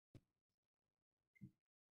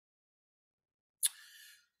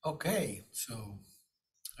Okay, so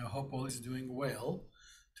I hope all is doing well.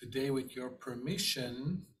 Today, with your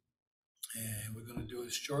permission, we're going to do a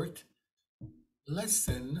short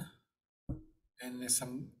lesson and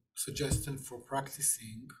some suggestion for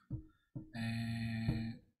practicing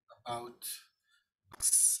uh, about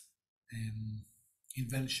Bach's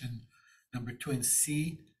invention number 2 in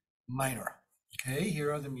C minor. Okay,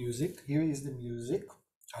 here are the music. Here is the music,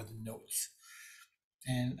 are the notes.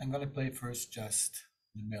 And I'm going to play first just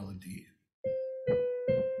the melody.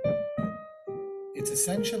 It's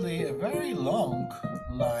essentially a very long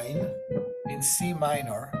line in C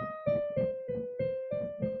minor.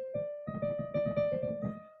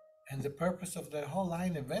 And the purpose of the whole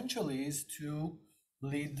line eventually is to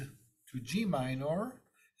lead to G minor,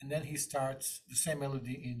 and then he starts the same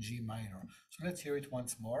melody in G minor. So let's hear it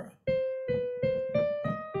once more.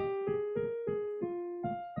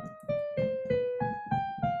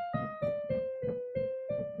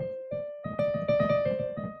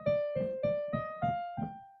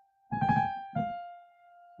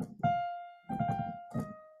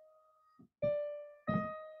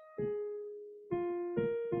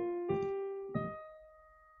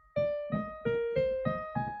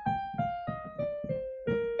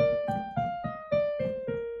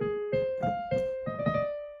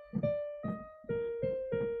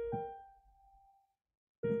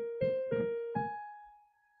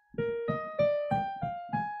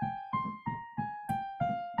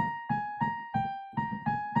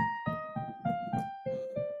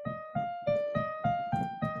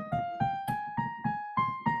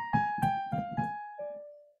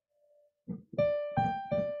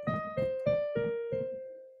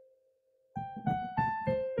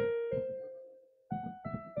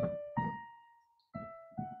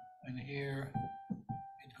 And here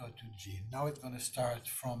it goes to G. Now it's going to start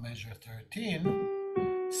from measure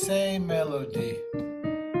 13. Same melody.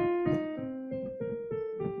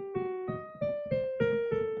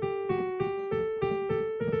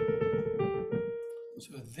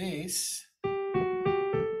 So this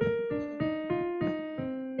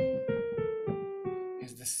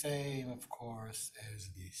is the same, of course, as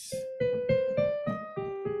this.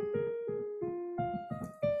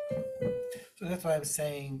 So that's why I'm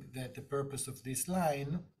saying that the purpose of this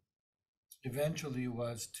line eventually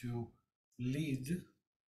was to lead,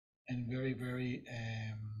 and very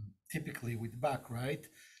typically with Bach, right?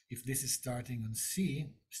 If this is starting on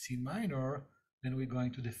C minor, then we're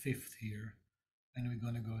going to the fifth here, and we're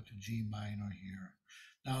going to go to G minor here.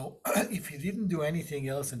 Now, if he didn't do anything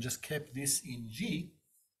else and just kept this in G,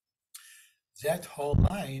 that whole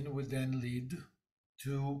line would then lead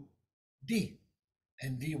to D,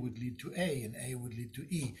 and D would lead to A, and A would lead to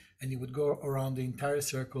E, and he would go around the entire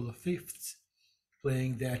circle of fifths,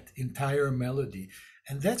 playing that entire melody.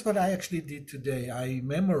 And that's what I actually did today. I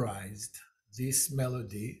memorized this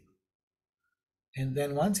melody, and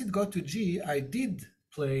then once it got to G, I did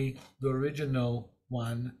play the original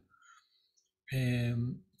one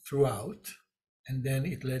throughout, and then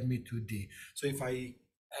it led me to D. So if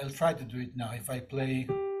I'll try to do it now. If I play,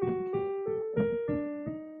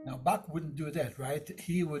 now Bach wouldn't do that, right?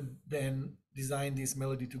 He would then design this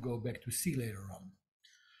melody to go back to C later on,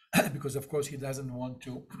 because of course he doesn't want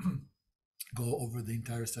to go over the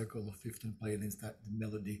entire circle of fifth and play the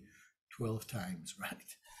melody 12 times,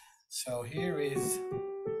 right? So here is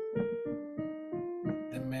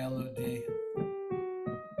the melody.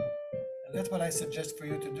 And that's what I suggest for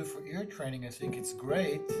you to do for ear training. I think it's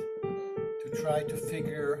great to try to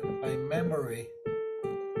figure by memory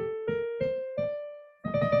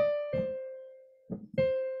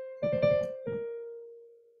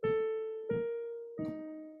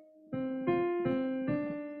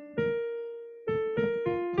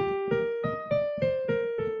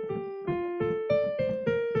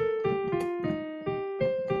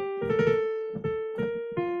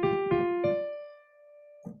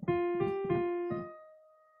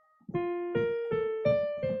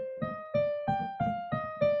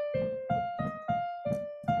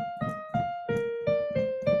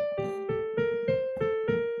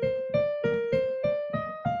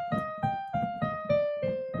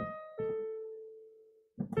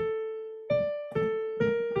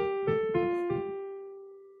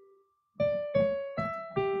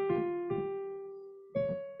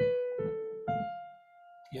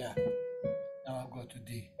yeah, now I'll go to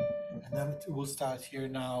D. And then we'll start here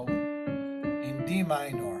now in D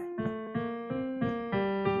minor.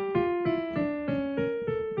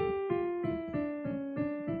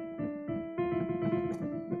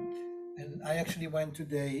 And I actually went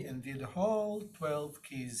today and did the whole 12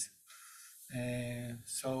 keys.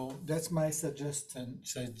 So that's my suggestion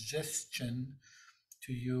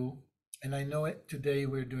to you. And I know today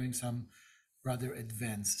we're doing some rather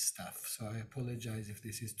advanced stuff, so I apologize if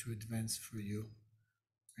this is too advanced for you,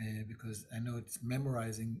 because I know it's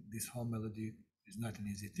memorizing this whole melody is not an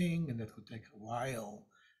easy thing, and that could take a while,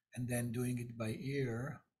 and then doing it by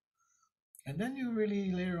ear. And then you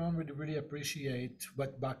really later on would really appreciate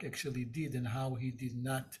what Bach actually did and how he did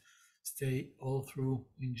not stay all through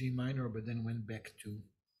in G minor, but then went back to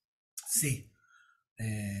C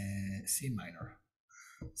minor.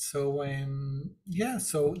 So yeah,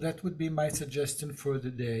 so that would be my suggestion for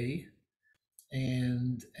the day.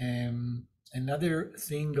 And another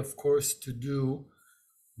thing, of course, to do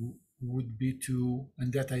would be to,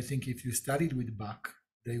 and that I think if you studied with Bach,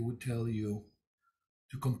 they would tell you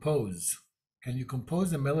to compose. Can you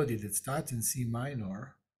compose a melody that starts in C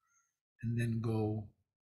minor and then go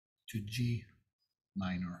to G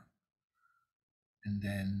minor? And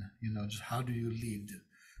then, just how do you lead?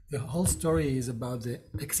 The whole story is about the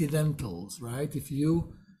accidentals, right? If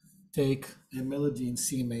you take a melody in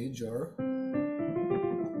C major,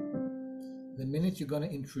 the minute you're going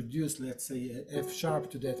to introduce, let's say, an F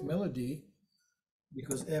sharp to that melody,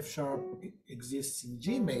 because F sharp exists in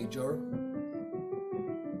G major,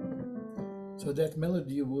 so that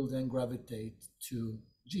melody will then gravitate to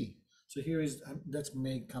G. So here is, that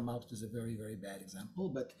may come out as a very, very bad example,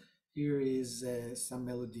 but here is some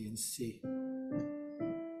melody in C.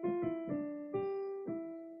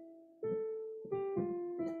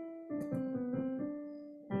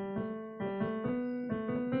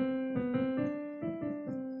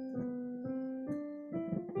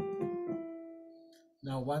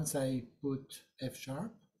 Now, once I put F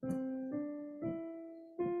sharp,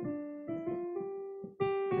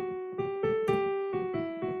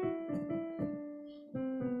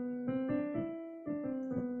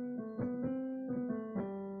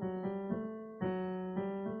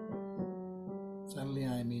 suddenly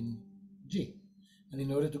I'm in G. And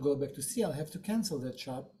in order to go back to C, I'll have to cancel that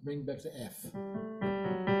sharp, bring back the F.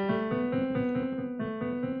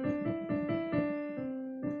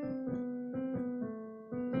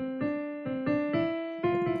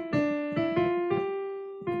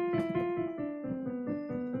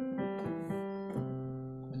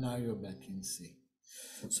 And now you're back in C.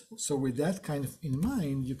 So with that kind of in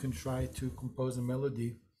mind, you can try to compose a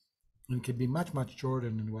melody, and it can be much, much shorter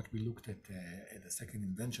than what we looked at the second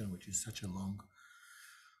invention, which is such a long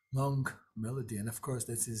melody. And of course,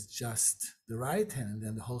 this is just the right hand, and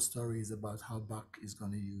then the whole story is about how Bach is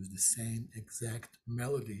going to use the same exact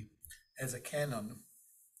melody as a canon,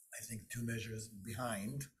 I think 2 measures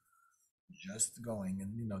behind, just going.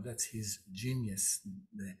 And that's his genius.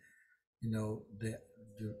 The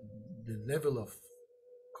level of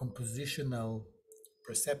compositional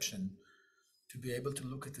perception, to be able to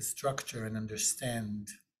look at the structure and understand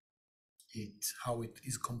it, how it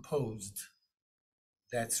is composed.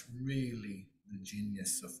 That's really the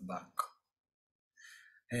genius of Bach.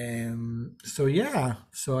 So yeah,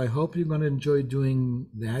 so I hope you're going to enjoy doing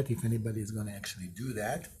that, if anybody is going to actually do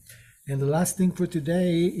that. And the last thing for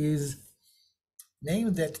today is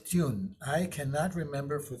name that tune. I cannot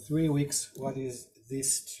remember for 3 weeks what is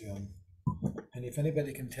this tune. And if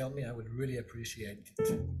anybody can tell me, I would really appreciate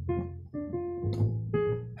it.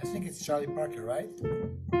 I think it's Charlie Parker, right?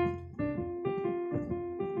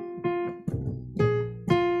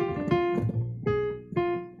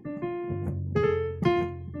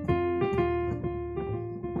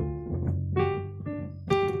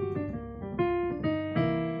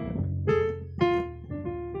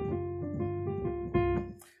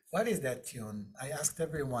 What is that tune? I asked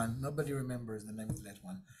everyone. Nobody remembers the name of that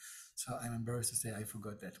one. So I'm embarrassed to say I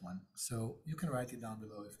forgot that one. So you can write it down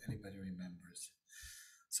below if anybody remembers.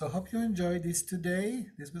 So hope you enjoyed this today.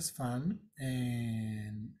 This was fun.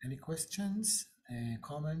 And any questions,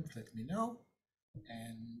 comments, let me know.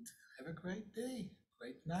 And have a great day,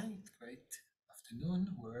 great night, great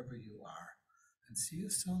afternoon, wherever you are. And see you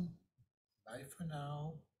soon. Bye for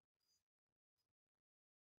now.